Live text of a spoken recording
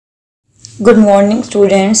Good morning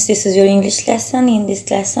students, this is your English lesson. In this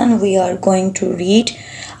lesson we are going to read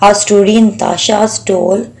our story Natasha's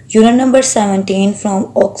Doll, unit number 17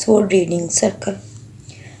 from Oxford Reading Circle.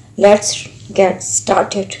 Let's get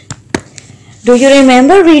started. Do you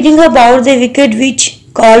remember reading about the wicked witch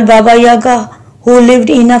called Baba Yaga who lived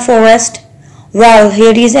in a forest? Well,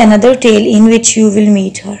 here is another tale in which you will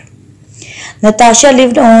meet her. Natasha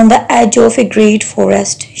lived on the edge of a great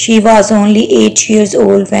forest. She was only 8 years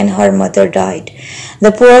old when her mother died.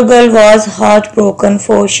 The poor girl was heartbroken,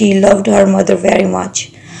 for she loved her mother very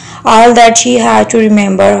much. All that she had to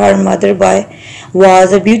remember her mother by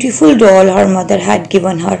was a beautiful doll her mother had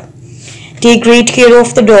given her. Take great care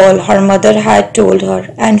of the doll, her mother had told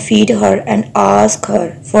her, and feed her and ask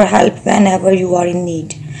her for help whenever you are in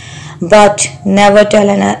need. But never tell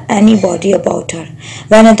anybody about her.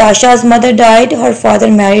 When Natasha's mother died, her father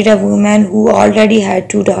married a woman who already had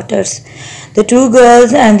 2 daughters. The 2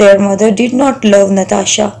 girls and their mother did not love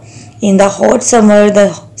Natasha. In the hot summer,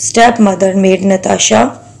 the stepmother made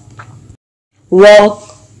Natasha walk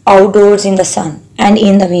outdoors in the sun, and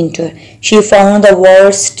in the winter she found the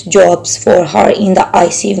worst jobs for her in the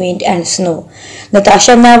icy wind and snow.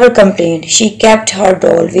 Natasha never complained. She kept her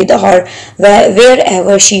doll with her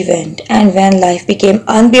wherever she went, and when life became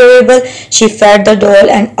unbearable, she fed the doll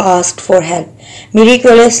and asked for help.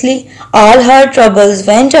 Miraculously, all her troubles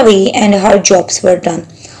went away and her jobs were done.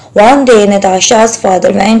 One day, Natasha's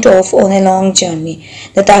father went off on a long journey.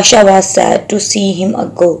 Natasha was sad to see him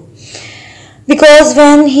go, because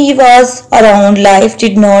when he was around, life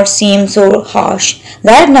did not seem so harsh.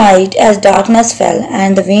 That night, as darkness fell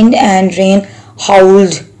and the wind and rain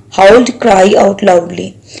howled, cry out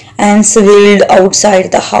loudly, and swirled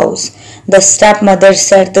outside the house, the stepmother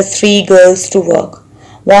set the 3 girls to work.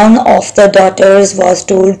 One of the daughters was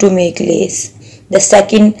told to make lace. The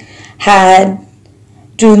second had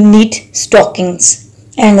to knit stockings,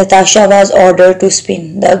 and Natasha was ordered to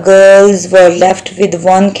spin. The girls were left with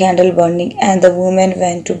 1 candle burning, and the woman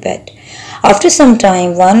went to bed. After some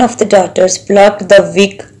time, one of the daughters plucked the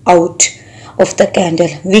wick out of the candle.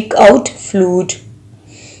 Wick out, fluid,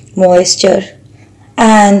 moisture,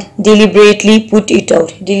 and deliberately put it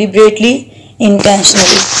out. Deliberately,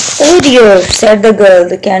 intentionally. "Oh dear," said the girl,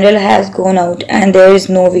 "the candle has gone out and there is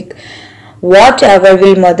no wick. Whatever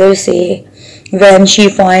will mother say when she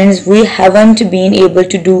finds we haven't been able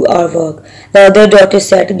to do our work?" The other daughter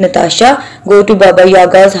said, "Natasha, go to Baba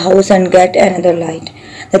Yaga's house and get another light."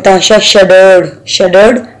 Natasha shuddered,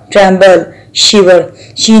 trembled, shivered.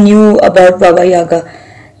 She knew about Baba Yaga,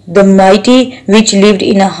 the mighty witch lived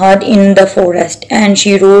in a hut in the forest, and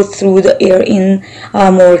she rose through the air in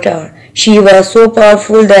a mortar. She was so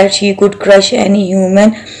powerful that she could crush any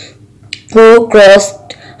human who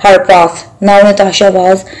crossed her path. Now Natasha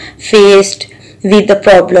was faced with the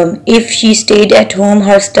problem. If she stayed at home,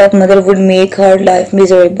 her stepmother would make her life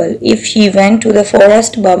miserable. If she went to the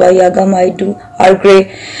forest, Baba Yaga might do her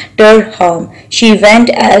greater harm. She went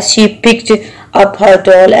as she picked up her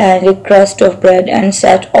doll and a crust of bread and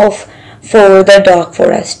set off for the dark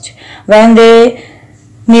forest. When they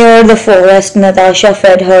neared the forest, Natasha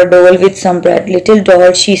fed her doll with some bread. "Little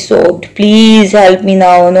doll," she sobbed, "please help me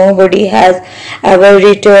now. Nobody has ever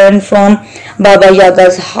returned from Baba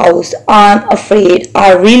Yaga's house. I'm afraid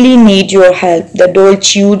I really need your help." The doll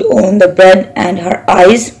chewed on the bread and her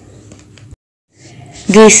eyes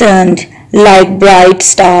glistened like bright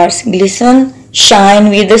stars. Glisten, shine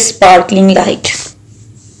with the sparkling light.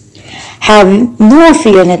 "Have no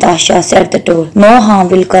fear, Natasha," said the doll. "No harm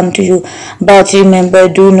will come to you. But remember,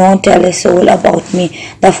 do not tell a soul about me."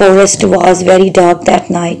 The forest was very dark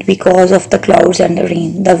that night because of the clouds and the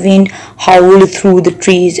rain. The wind howled through the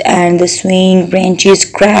trees, and the swaying branches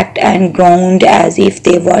cracked and groaned as if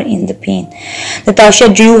they were in the pain. Natasha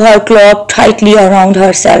drew her cloak tightly around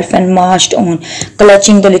herself and marched on,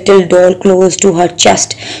 clutching the little doll close to her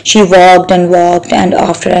chest. She walked, and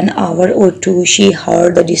after an hour or 2 she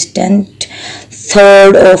heard the distant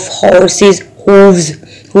thud of horses'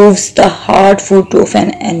 hooves, the hard foot of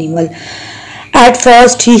an animal. At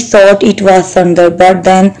first he thought it was thunder, but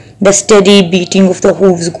then the steady beating of the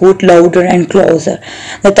hooves got louder and closer.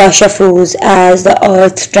 Natasha froze as the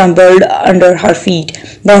earth trembled under her feet.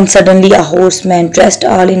 Then suddenly a horseman dressed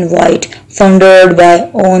all in white thundered by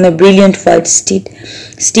on a brilliant white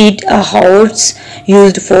steed, a horse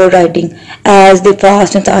used for riding. As they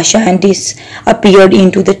passed Natasha and disappeared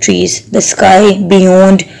into the trees, the sky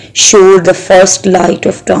beyond showed the first light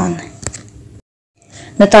of dawn.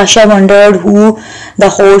 Natasha wondered who the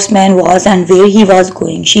horseman was and where he was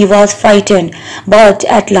going. She was frightened, but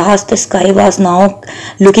at last the sky was now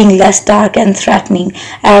looking less dark and threatening.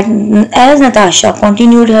 And as Natasha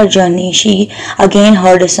continued her journey, she again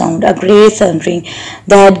heard a sound, a great thundering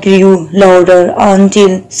that grew louder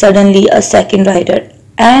until suddenly a second rider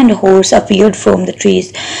and horse appeared from the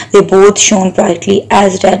trees. They both shone brightly,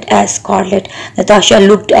 as red as scarlet. Natasha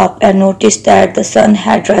looked up and noticed that the sun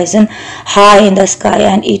had risen high in the sky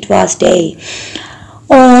and it was day.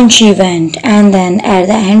 On she went, and then at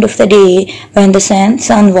the end of the day, when the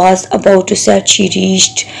sun was about to set, she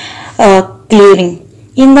reached a clearing.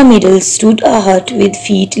 In the middle stood a hut with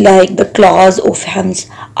feet like the claws of hens.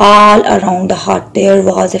 All around the hut there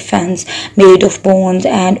was a fence made of bones,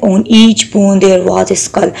 and on each bone there was a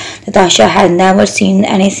skull. Natasha had never seen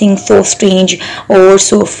anything so strange or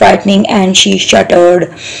so frightening, and she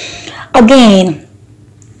shuddered. Again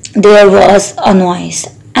there was a noise,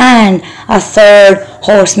 and a third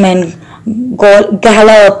horseman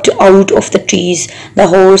galloped out of the trees. The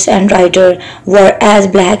horse and rider were as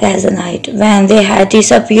black as the night. When they had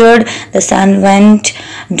disappeared, the sun went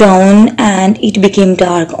down and it became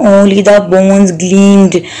dark. Only the bones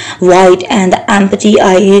gleamed white, and the empty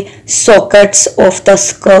eye sockets of the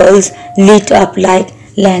skulls lit up like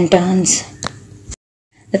lanterns.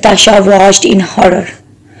 Natasha watched in horror.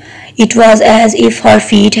 It was as if her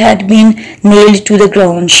feet had been nailed to the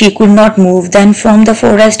ground. She could not move. Then from the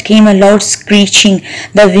forest came a loud screeching.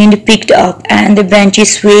 The wind picked up, and the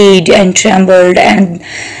branches swayed and trembled, and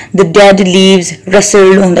the dead leaves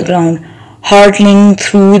rustled on the ground. Hurtling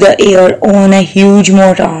through the air on a huge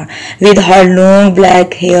mortar, with her long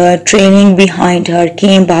black hair trailing behind her,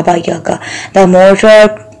 came Baba Yaga. The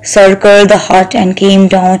mortar circled the hut and came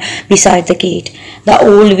down beside the gate. The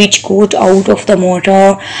old witch got out of the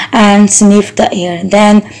mortar and sniffed the air.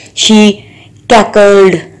 Then she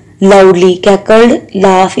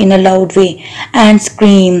laughed in a loud way, and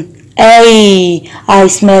screamed, "Hey, I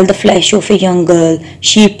smell the flesh of a young girl."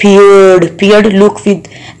 She looked with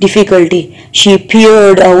difficulty. She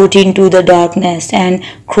peered out into the darkness and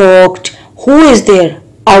croaked, "Who is there?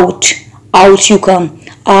 Out, out you come."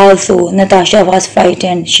 Also, Natasha was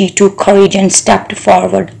frightened. She took courage and stepped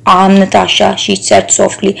forward. "I'm Natasha," she said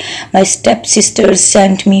softly. "My stepsisters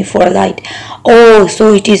sent me for a light." "Oh,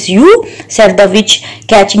 so it is you?" said the witch,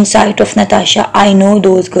 catching sight of Natasha. "I know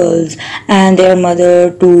those girls, and their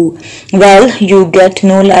mother too. Well, you get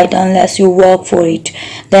no light unless you work for it."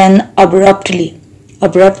 Then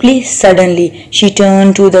suddenly, she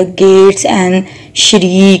turned to the gates and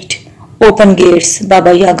shrieked, "Open gates,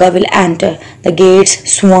 Baba Yaga will enter." The gates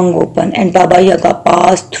swung open, and Baba Yaga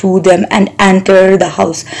passed through them and entered the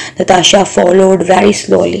house. Natasha followed very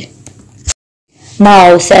slowly.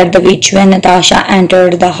 "Now," said the witch when Natasha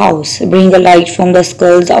entered the house, "bring a light from the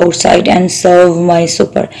skulls outside and serve my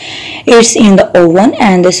supper. It's in the oven,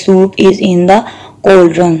 and the soup is in the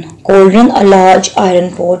cauldron, a large iron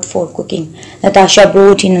pot for cooking." Natasha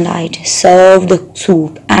brought in a light, served the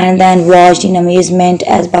soup, and then watched in amazement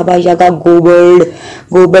as Baba Yaga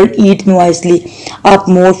gobbled eat noisily up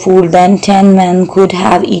more food than 10 men could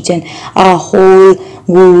have eaten. A whole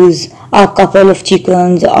goose, a couple of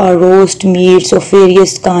chickens, a roast meats of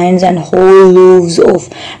various kinds, and whole loaves of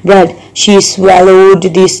bread. She swallowed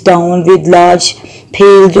this down with large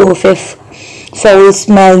pails of a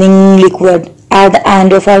foul-smelling liquid. At the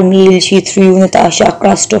end of her meal, she threw Natasha a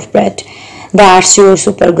crust of bread. "That's your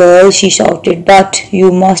supper, girl," she shouted, "but you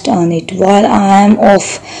must earn it. While I am off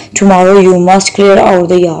tomorrow, you must clear out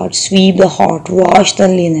the yard, sweep the hearth, wash the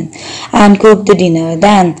linen, and cook the dinner.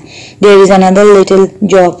 Then there is another little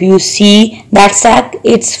job. You see that sack?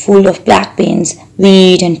 It's full of black beans,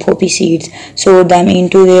 wheat, and poppy seeds. Sort them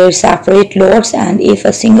into their separate lots, and if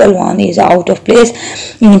a single one is out of place,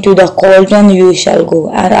 into the cauldron you shall go,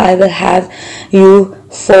 and I will have you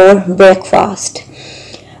for breakfast."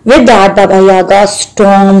 With that, Baba Yaga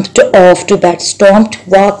stomped off to bed.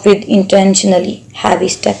 Walked with intentionally heavy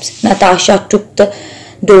steps. Natasha took the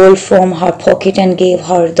doll from her pocket and gave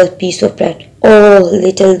her the piece of bread. "Oh,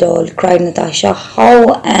 little doll," cried Natasha,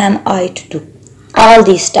 "how am I to do all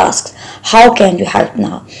these tasks? How can you help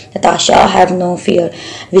now?" "Natasha, have no fear,"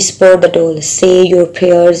 whispered the doll. "Say your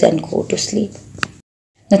prayers and go to sleep."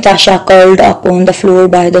 Natasha curled up on the floor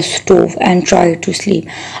by the stove and tried to sleep.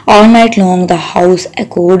 All night long the house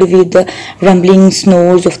echoed with the rumbling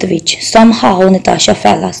snores of the witch. Somehow Natasha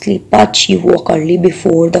fell asleep, but she woke early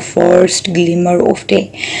before the first glimmer of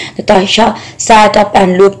day. Natasha sat up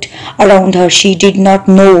and looked around her. She did not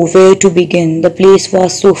know where to begin. The place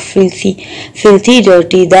was so filthy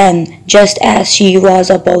dirty. Then, just as she was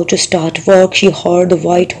about to start work, she heard the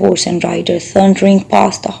white horse and rider thundering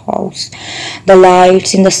past the house. The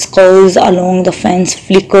lights in the skulls along the fence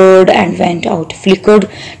flickered and went out, flickered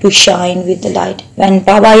to shine with the light. When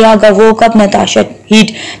Baba Yaga woke up, Natasha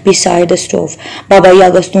hid beside the stove. Baba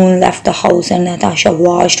Yaga soon left the house and Natasha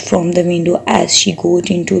watched from the window as she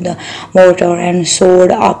got into the water and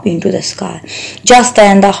soared up into the sky. Just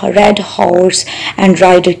then the red horse and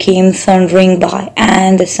rider came thundering by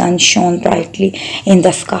and the sun shone brightly in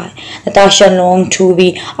the sky. Natasha longed to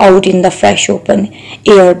be out in the fresh open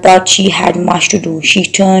air, but she had much to do. She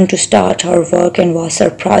turned to start her work and was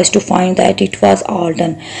surprised to find that it was all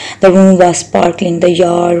done. The room was sparkling, the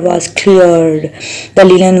yard was cleared, the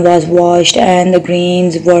linen was washed, and the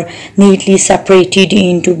grains were neatly separated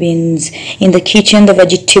into bins. In the kitchen, the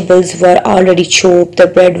vegetables were already chopped, the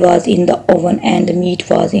bread was in the oven, and the meat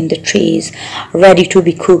was in the trays, ready to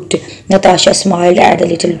be cooked. Natasha smiled at the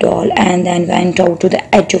little doll and then went out to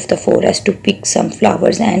the edge of the forest to pick some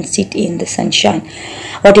flowers and sit in the sunshine.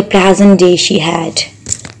 What a pleasant day she had!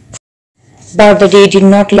 But the day did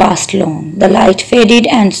not last long. The light faded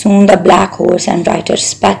and soon the black horse and rider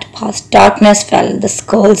sped past. Darkness fell, the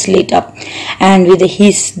skulls lit up, and with a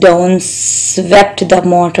hiss dawn swept the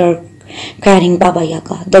motor carrying Baba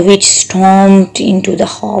Yaga. The witch stormed into the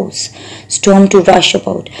house, stormed to rush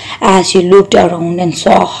about. As she looked around and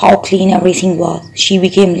saw how clean everything was, she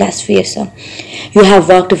became less fearsome. "You have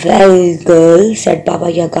worked well, girl," said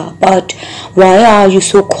Baba Yaga, "but why are you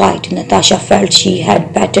so quiet?" Natasha felt she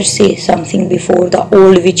had better say something before the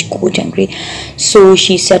old witch got angry. So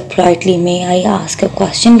she said politely, "May I ask a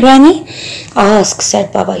question, Granny?" "Ask,"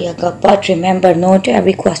 said Baba Yaga, "but remember, not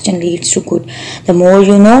every question leads to good. The more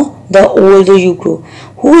you know, the older you grow."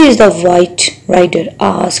 "Who is the white rider?"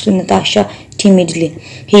 asked Natasha timidly.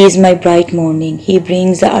 "He is my bright morning. He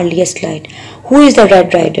brings the earliest light." "Who is the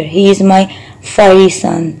red rider?" "He is my fiery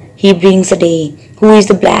sun. He brings the day." "Who is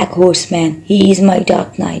the black horseman?" "He is my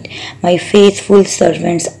dark night. My faithful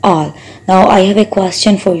servants all." "Now I have a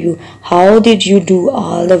question for you. How did you do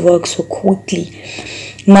all the work so quickly?"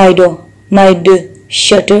 My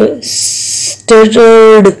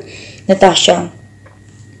stuttered Natasha.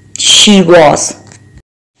 She was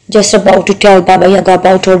just about to tell Baba Yaga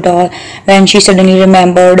about her doll when she suddenly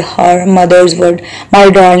remembered her mother's word. "My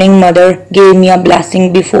darling mother gave me a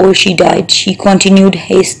blessing before she died," she continued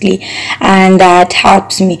hastily, "and that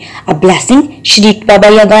helps me." "A blessing?" shrieked Baba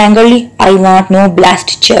Yaga angrily. "I want no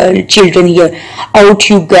blessed children here. Out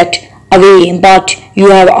you get. Away, but you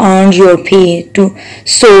have earned your pay too,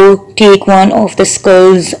 so take one of the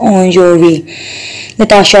skulls on your way."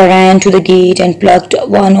 Natasha ran to the gate and plucked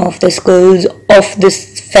one of the skulls off the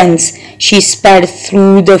fence. She sped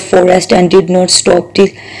through the forest and did not stop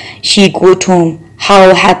till she got home. How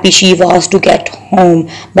happy she was to get home,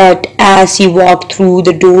 but as she walked through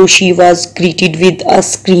the door she was greeted with a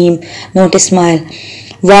scream, not a smile.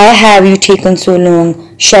 "Why have you taken so long?"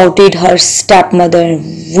 shouted her stepmother.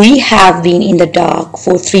 "We have been in the dark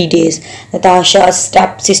for 3 days." Natasha's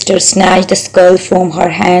stepsister snatched the skull from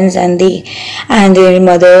her hands and their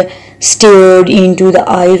mother stared into the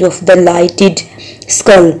eyes of the lighted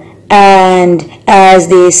skull. And as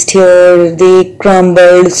they stared, they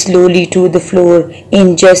crumbled slowly to the floor.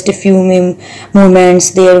 In just a few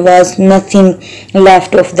moments, there was nothing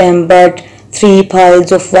left of them but 3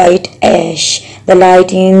 piles of white ash. The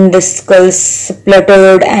light in the skull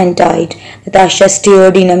spluttered and died. Natasha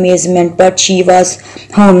stared in amazement, but she was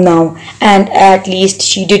home now, and at least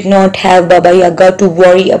she did not have Baba Yaga to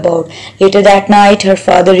worry about. Later that night, her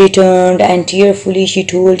father returned, and tearfully she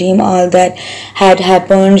told him all that had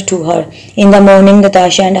happened to her. In the morning,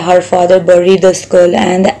 Natasha and her father buried the skull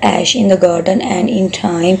and the ash in the garden, and in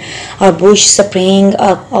time, a bush sprang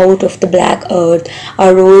up out of the black earth,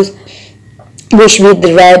 a rose bush with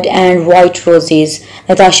red and white roses.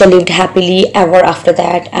 Natasha lived happily ever after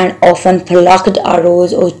that, and often plucked a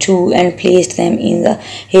rose or two and placed them in the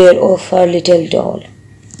hair of her little doll.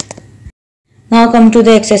 Now come to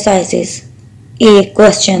the exercises. A.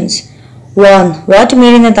 Questions. 1. What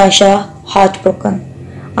made Natasha heartbroken?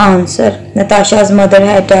 Answer. Natasha's mother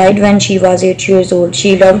had died when she was 8 years old.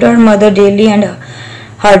 She loved her mother dearly, and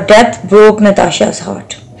her death broke Natasha's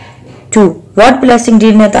heart. 2. What blessing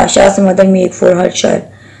did Natasha's mother make for her child?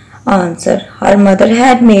 Answer. Her mother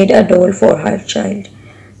had made a doll for her child.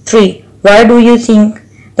 3. Why do you think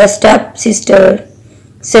the stepsister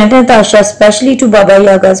sent Natasha specially to Baba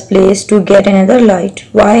Yaga's place to get another light?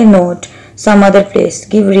 Why not some other place?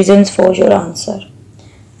 Give reasons for your answer.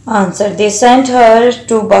 Answer. They sent her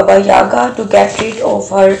to Baba Yaga to get rid of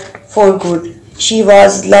her for good. She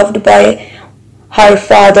was loved by her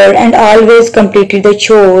father and always completed the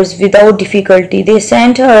chores without difficulty. They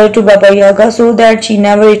sent her to Baba Yaga so that she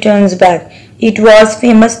never returns back. It was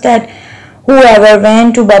famous that whoever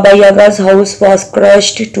went to Baba Yaga's house was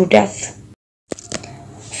crushed to death.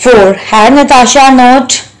 4. Had Natasha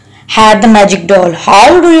not had the magic doll,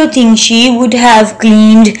 how do you think she would have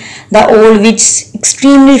cleaned the old witch's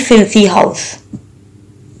extremely filthy house?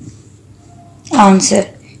 Answer.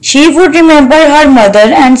 She would remember her mother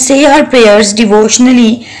and say her prayers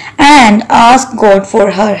devotionally and ask God for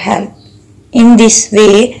her help. In this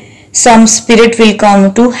way, some spirit will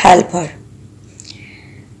come to help her.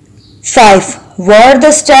 5. Were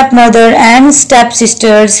the stepmother and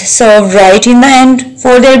stepsisters served right in the end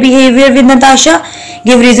for their behavior with Natasha?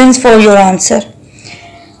 Give reasons for your answer.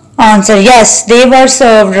 Answer. Yes, they were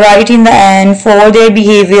served right in the end for their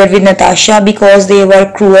behavior with Natasha because they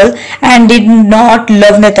were cruel and did not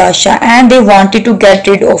love Natasha and they wanted to get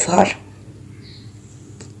rid of her.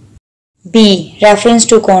 B. Reference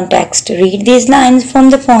to context. Read these lines from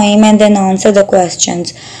the poem and then answer the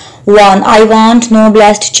questions. 1. I want no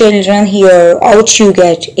blessed children here. Out you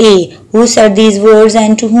get. A. Who said these words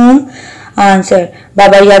and to whom? Answer.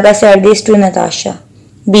 Baba Yaga said this to Natasha.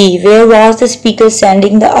 B. Where was the speaker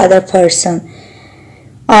sending the other person?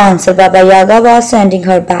 Answer. Baba Yaga was sending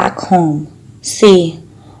her back home. C.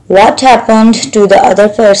 What happened to the other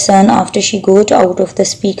person after she got out of the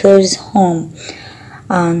speaker's home?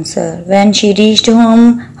 Answer. When she reached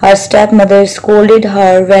home, her stepmother scolded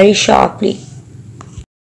her very sharply.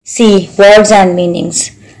 C. Words and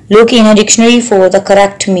meanings. Look in a dictionary for the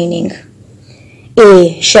correct meaning.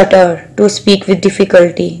 A. Shudder, to speak with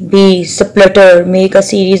difficulty. B. Splutter, make a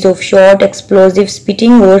series of short, explosive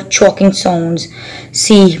spitting or choking sounds.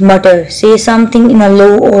 C. Mutter, say something in a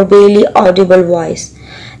low or barely audible voice.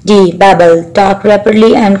 D. Babble, talk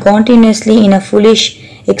rapidly and continuously in a foolish,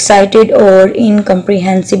 excited or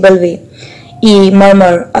incomprehensible way. E.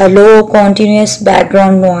 Murmur, a low, continuous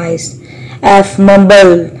background noise. F.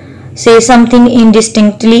 Mumble, say something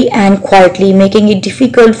indistinctly and quietly, making it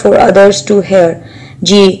difficult for others to hear.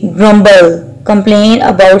 G. Grumble, complain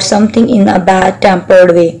about something in a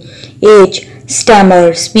bad-tempered way. H.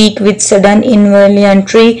 Stammer, speak with sudden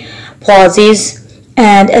involuntary pauses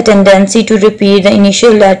and a tendency to repeat the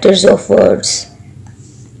initial letters of words.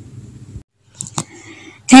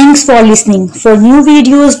 Thanks for listening. For new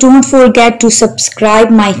videos, don't forget to subscribe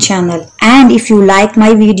my channel. And if you like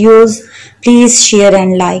my videos, please share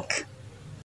and like.